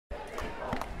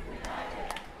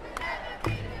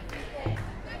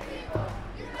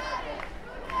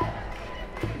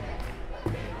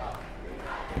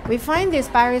We find this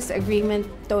Paris Agreement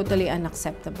totally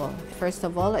unacceptable. First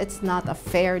of all, it's not a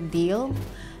fair deal.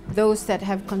 Those that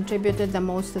have contributed the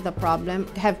most to the problem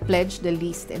have pledged the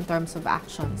least in terms of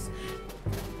actions.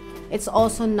 It's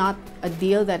also not a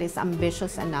deal that is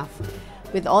ambitious enough.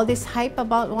 With all this hype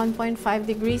about 1.5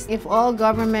 degrees, if all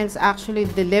governments actually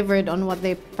delivered on what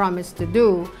they promised to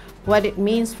do, what it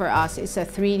means for us is a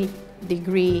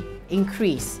 3-degree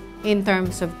increase in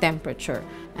terms of temperature,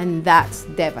 and that's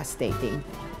devastating.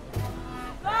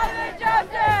 Climate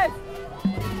justice!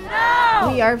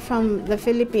 Now! We are from the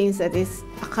Philippines, that is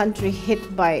a country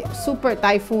hit by super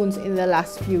typhoons in the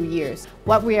last few years.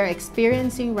 What we are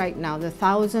experiencing right now, the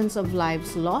thousands of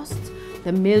lives lost,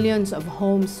 the millions of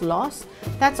homes lost,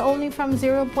 that's only from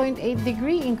 0.8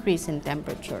 degree increase in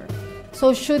temperature.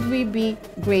 So should we be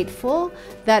grateful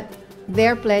that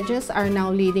their pledges are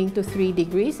now leading to 3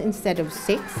 degrees instead of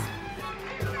 6?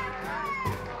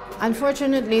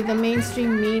 Unfortunately, the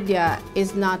mainstream media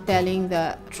is not telling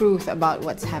the truth about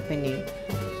what's happening.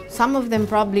 Some of them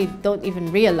probably don't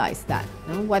even realize that.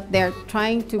 What they're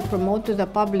trying to promote to the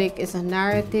public is a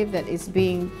narrative that is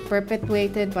being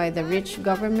perpetuated by the rich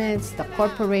governments, the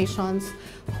corporations,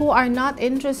 who are not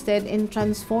interested in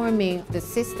transforming the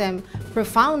system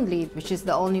profoundly, which is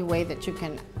the only way that you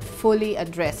can fully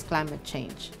address climate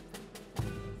change.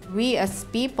 We as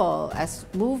people, as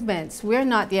movements, we're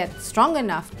not yet strong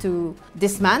enough to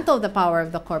dismantle the power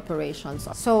of the corporations.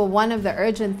 So one of the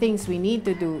urgent things we need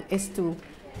to do is to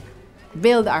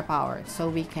build our power so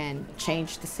we can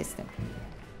change the system.